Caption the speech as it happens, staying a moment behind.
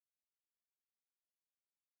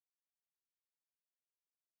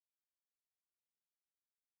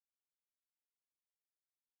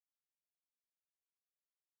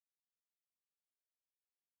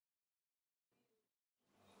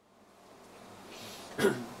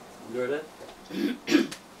Gurudev,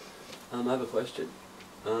 I have a question.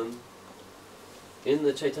 In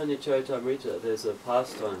the Ч-чаритамриты, there's a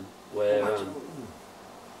pastime where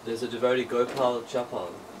there's a devotee, Gopal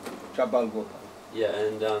Chapal. Chapal Gopal. Yeah,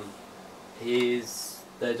 and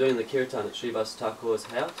they're doing the kirtan at Shrivasa Thakur's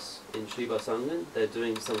house in Shrivasa Angan. They're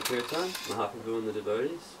doing some kirtan, Mahaprabhu and the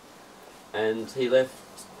devotees. And he left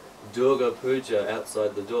Durga Puja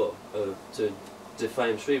outside the door to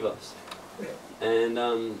defame Shrivas. And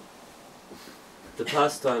the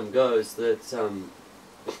pastime goes that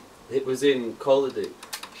it was in Koladeep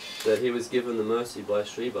that he was given the mercy by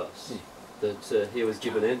Shrivas, that he was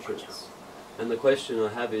given entrance. And the question I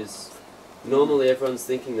have is, normally everyone's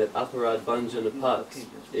thinking that Aparad Bhanjana Pat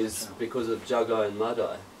is because of Jagai and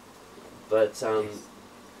Madai, but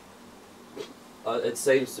it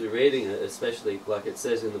seems through reading it, especially like it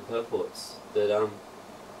says in the purports, that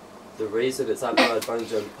the reason it's Aparad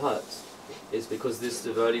Bhanjana Pat is because this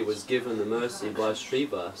devotee was given the mercy by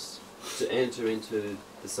Shrivas to enter into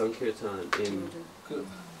the Sankirtan in...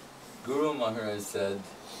 Guru Maharaj said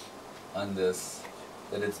on this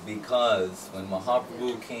that it's because when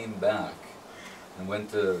Mahaprabhu came back and went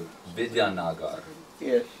to Vidyanagar,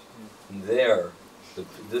 yes, and there,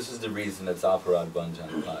 this is the reason it's Aparad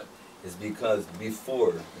Bhanjana Pat, is because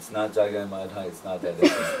before, it's not Jagai Madhai, it's not that,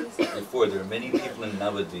 before there were many people in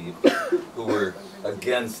Navadvip who were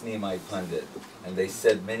against Nimai Pandit, and they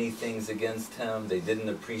said many things against him, they didn't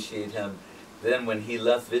appreciate him. Then when he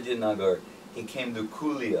left Vidyanagar, he came to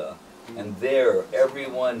Kulia, and there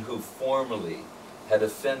everyone who formerly had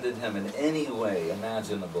offended him in any way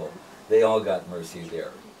imaginable, they all got mercy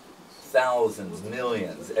there. Thousands,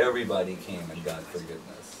 millions, everybody came and got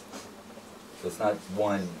forgiveness. So it's not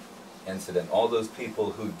one incident. All those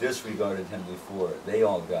people who disregarded him before, they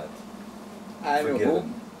all got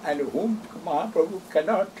forgiven. Whom Mahaprabhu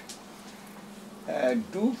cannot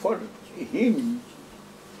do for him,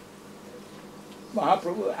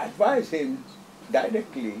 Mahaprabhu advised him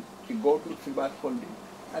directly to go to Srivas Pandit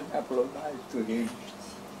and apologize to him.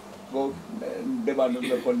 Go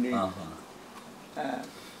Devananda Pandit.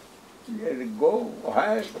 Go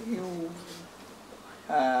where you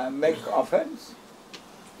make offense,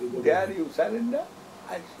 there you surrender,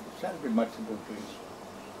 I shall be merciful to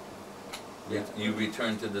you. You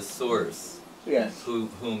return to the source, yes, whom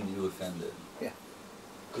you offended. Yeah.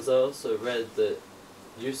 Because I also read that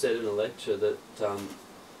you said in a lecture that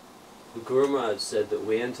Guru Maharaj said that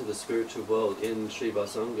we enter the spiritual world in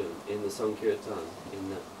Srivasa Angan, in the Sankirtan, in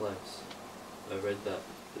that place. I read that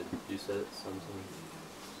you said it sometime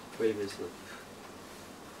previously.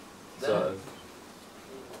 So,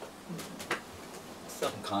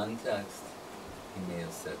 some context, he may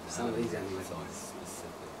have said Some of these animals. It's always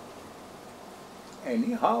specific.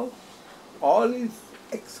 Anyhow, all is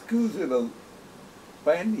excusable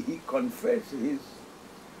when he confesses his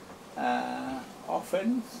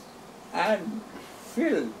offense and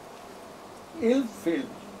ill feel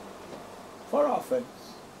for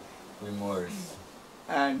offense. Remorse.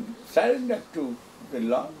 And surrender to the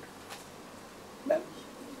Lord, then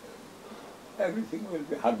everything will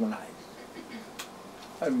be harmonized.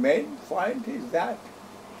 The main point is that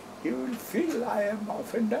he will feel I am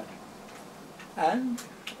offended and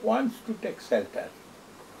wants to take shelter.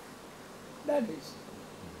 That is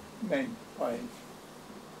main point.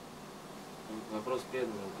 Вопрос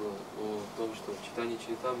преданного был о том, что в читании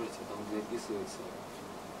Чаритамрити, там где описывается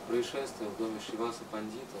происшествие в доме Шриваса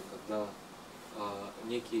Пандита, когда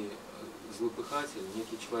некий злопыхатель,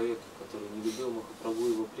 некий человек, который не любил Махапрабху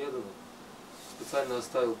и его преданных, специально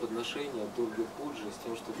оставил подношение от Дурги Пуджи с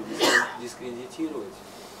тем, чтобы дискредитировать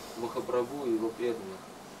Махапрабху и его преданных,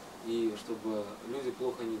 и чтобы люди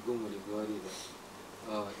плохо не думали, говорили.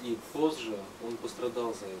 И позже он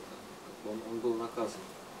пострадал за это, он был наказан.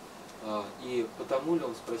 И потому ли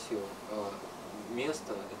он спросил,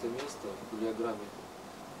 место, это место в библиограмме,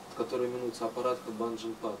 которое именуется Апарадха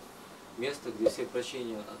Бханджан Пат, место, где все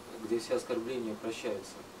прощения, где все оскорбления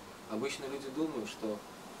прощаются. Обычно люди думают, что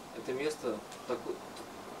это место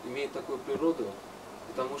имеет такую природу,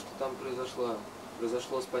 потому что там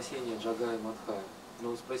произошло спасение Джагая и Мадхая. Но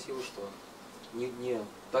он спросил, что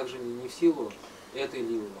также не в силу этой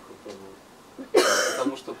лилы Махапрабху,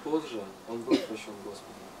 потому что позже он был прощен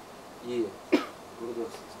Господом. И Гурудев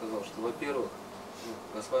сказал, что, во-первых,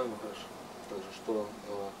 Госвами Махарадж также, что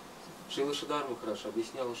Шрила Шидар Махарадж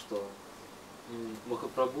объяснял, что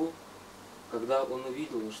Махапрабху, когда он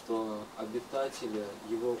увидел, что обитатели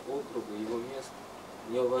его округа, его мест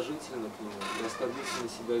неуважительно к нему и оскорбительно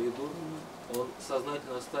себя ведут, он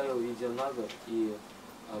сознательно оставил Видьянагар и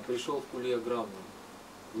пришел в Кулия Грамму,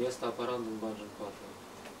 место Апарандам Бханджан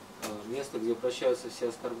Пата, место, где прощаются все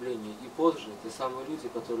оскорбления. И позже те самые люди,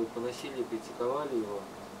 которые поносили и критиковали его,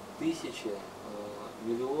 тысячи,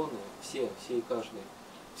 миллионы, все и каждый,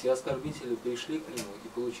 все оскорбители пришли к нему и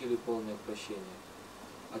получили полное прощение.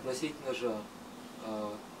 Относительно же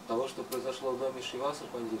того, что произошло в доме Шриваса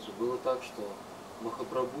Пандита, было так, что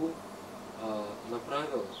Махапрабху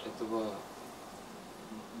направил этого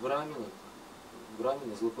брамина,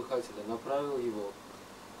 злопыхателя, направил его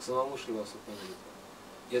к самому Шривасу Пандиту.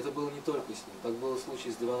 И это было не только с ним, так было в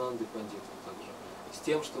случае с Деванандой Пандитом также. С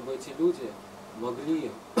тем, чтобы эти люди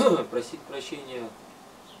могли просить прощения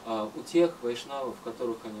у тех вайшнавов,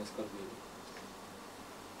 которых они оскорбили.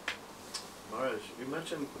 Maharaj, you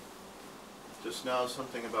mentioned just now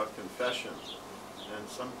something about confession, and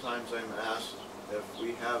sometimes I'm asked if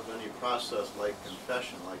we have any process like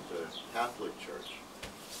confession, like the Catholic Church.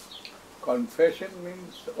 Confession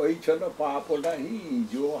means oichana papodahi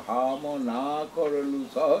jo hamo na karalu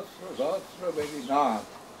sahasra vedinath.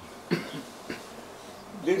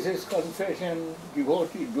 This is confession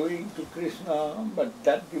devotee doing to Krishna, but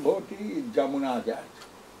that devotee is Jamunajat.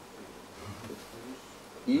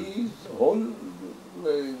 He is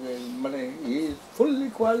he is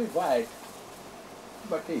fully qualified,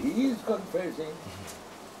 but he is confessing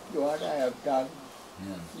what I have done.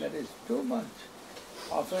 That is too much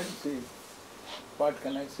offensive. What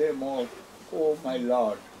can I say more? Oh my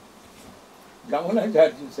Lord.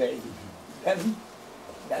 Jamunajat says. Then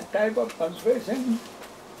that type of confession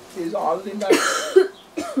is all in that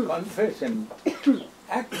confession,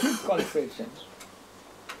 active confession.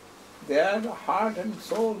 Their heart and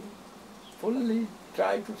soul fully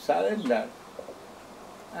try to surrender.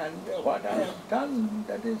 And what I have done,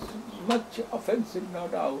 that is much offensive, no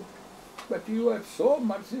doubt. But you are so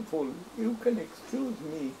merciful, you can excuse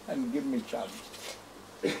me and give me chance.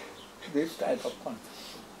 This type of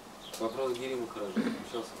confession. Вопрос Гири Махараджа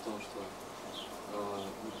заключался в том, что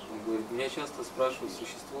он говорит, меня часто спрашивают,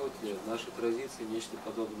 существует ли в нашей традиции нечто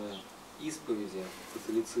подобное исповеди в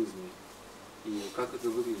католицизме, и как это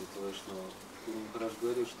выглядит у вайшнавов. Гири Махарадж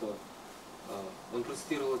говорит, что он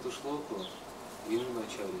процитировал эту шлоку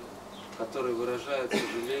Вимуначари, который выражает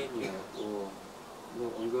сожаление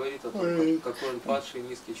он говорит о том, какой он падший и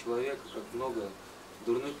низкий человек, и как много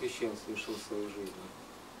дурных вещей он совершил в своей жизни.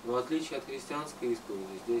 Но в отличие от христианской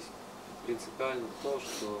исповеди, здесь принципиально то,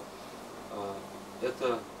 что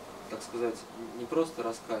это, так сказать, не просто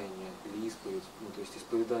раскаяние или исповедь, то есть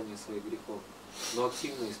исповедание своих грехов, но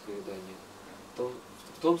активное исповедание.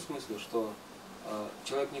 В том смысле, что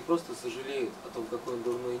человек не просто сожалеет о том, какой он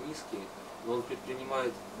дурной и низкий, но он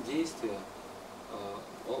предпринимает действия,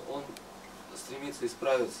 он стремится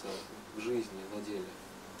исправиться в жизни, на деле.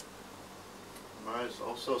 Maharaj,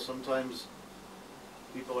 also sometimes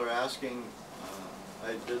people are asking,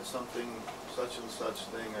 I did something, such and such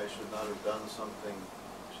thing, I should not have done something.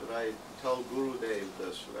 Should I tell Gurudev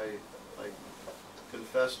this? Should I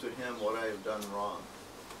confess to him what I have done wrong?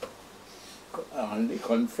 Only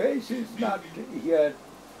confess is not here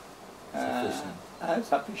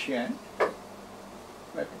sufficient.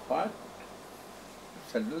 But what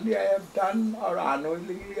suddenly I have done or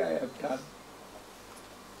unknowingly I have done,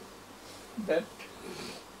 that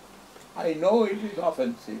I know it is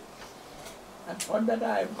offensive. And for that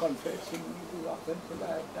I am confessing it is offensive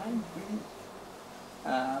I have done. Please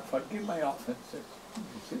forgive my offenses.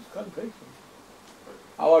 This is confession.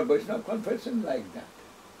 Our Vaishnava confession like that.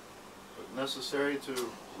 But necessary to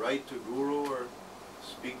write to Guru or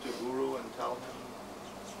speak to Guru and tell him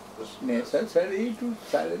this? Necessary to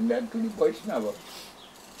surrender to the Vaishnava.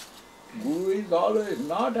 Guru is always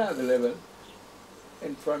not available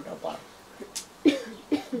in front of us.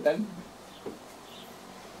 Then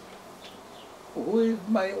who is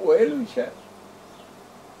my well-wisher?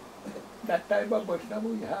 That type of Vaishnava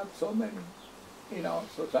we have so many in our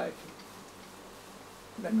society.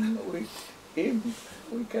 Then with him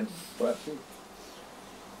we can proceed.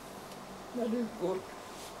 That is good.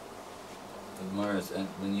 Maharaj, and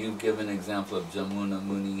when you give an example of Jamuna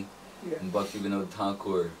Muni and Bhaktivinoda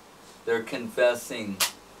Thakur, they're confessing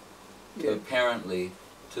apparently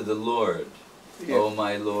to the Lord. Oh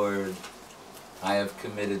my Lord, I have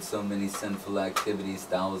committed so many sinful activities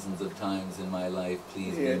thousands of times in my life.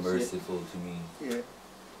 Please be merciful to me.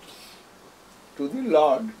 To the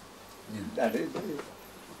Lord, that is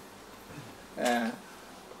the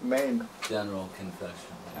main general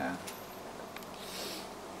confession.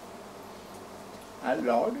 And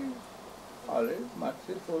Lord is always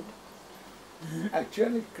merciful.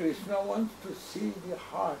 Actually, Krishna wants to see the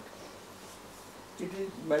heart. It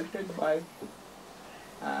is melted by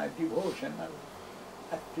devotional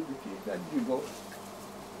activities and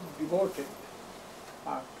devoted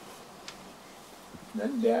heart.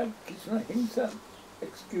 then there Krishna himself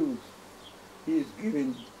excuse he is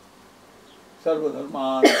giving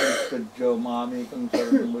Sarvadharman Kristajya Mamekam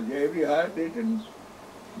Saranabhaja. Everywhere written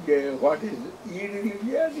what is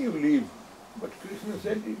irreligion you leave. But Krishna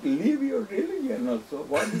said, leave your religion also.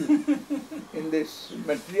 What is in this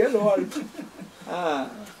material world?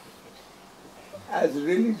 As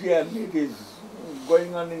religion it is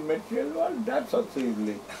going on in material world, that's also you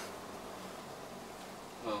leave.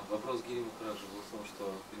 Вопрос Гири Махараджа был в том,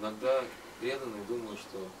 что иногда преданные думают,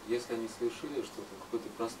 что если они совершили что-то, какой-то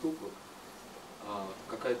проступок,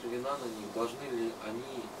 какая-то вина на них, должны ли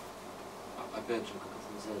они, опять же, как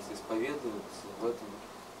это называется, исповедоваться в этом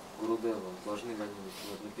Гурудеву, должны ли они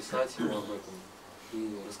написать ему об этом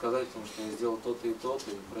и рассказать о том, что я сделал то-то и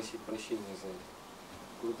то-то, и просить прощения за это.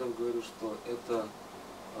 Гурудев говорит, что это,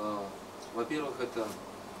 во-первых, это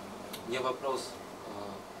не вопрос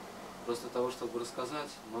просто того, чтобы рассказать,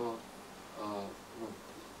 но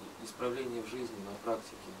исправление в жизни, на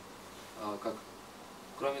практике.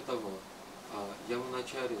 Кроме того,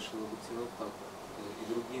 Ямуначарья, Шрила Б.С.Говинда Махарадж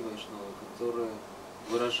и другие вайшнавы, которые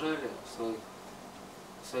выражали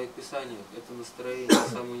в своих писаниях это настроение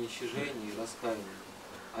самоуничижения и раскаяния.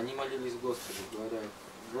 Они молились Господу, говоря: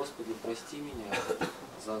 Господи, прости меня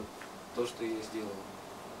за то, что я сделал.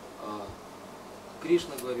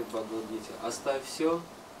 Кришна говорит в Бхагавад-гите: оставь все.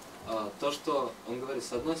 То, что он говорит,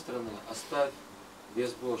 с одной стороны, оставь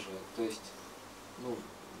безбожие, то есть,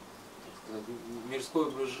 так сказать, мирской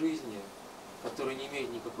образ жизни, который не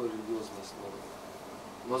имеет никакой религиозной основы.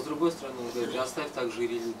 Но с другой стороны, он говорит, оставь также и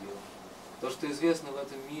религию. То, что известно в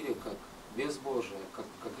этом мире как безбожие,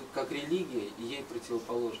 как религия и ей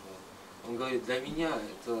противоположное. Он говорит, для меня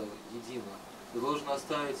это едино. Ты должен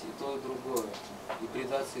оставить и то, и другое, и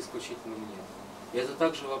предаться исключительно мне. И это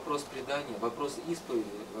также вопрос предания, вопрос исповеди,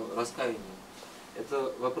 раскаяния.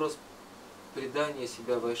 Это вопрос предания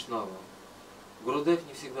себя вайшнавам. Гурудев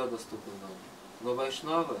не всегда доступен нам, но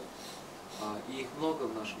вайшнавы, и их много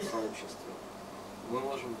в нашем сообществе, мы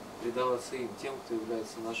можем предаваться им, тем, кто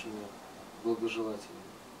является нашими благожелателями.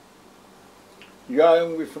 Jai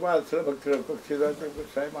Vishwasa Bhakti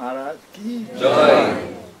Maharaj ki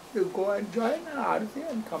Jai. You go and join Arati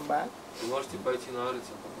and come back. Вы можете пойти на Арати,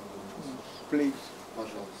 а потом вернуться. Please.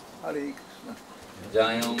 Пожалуйста. Hare Krishna.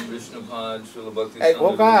 Jayam Vishnupad Srila Bhakti Hey,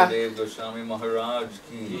 Koka. Dev Goswami Maharaj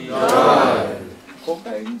ki Jai.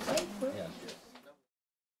 Koka inside.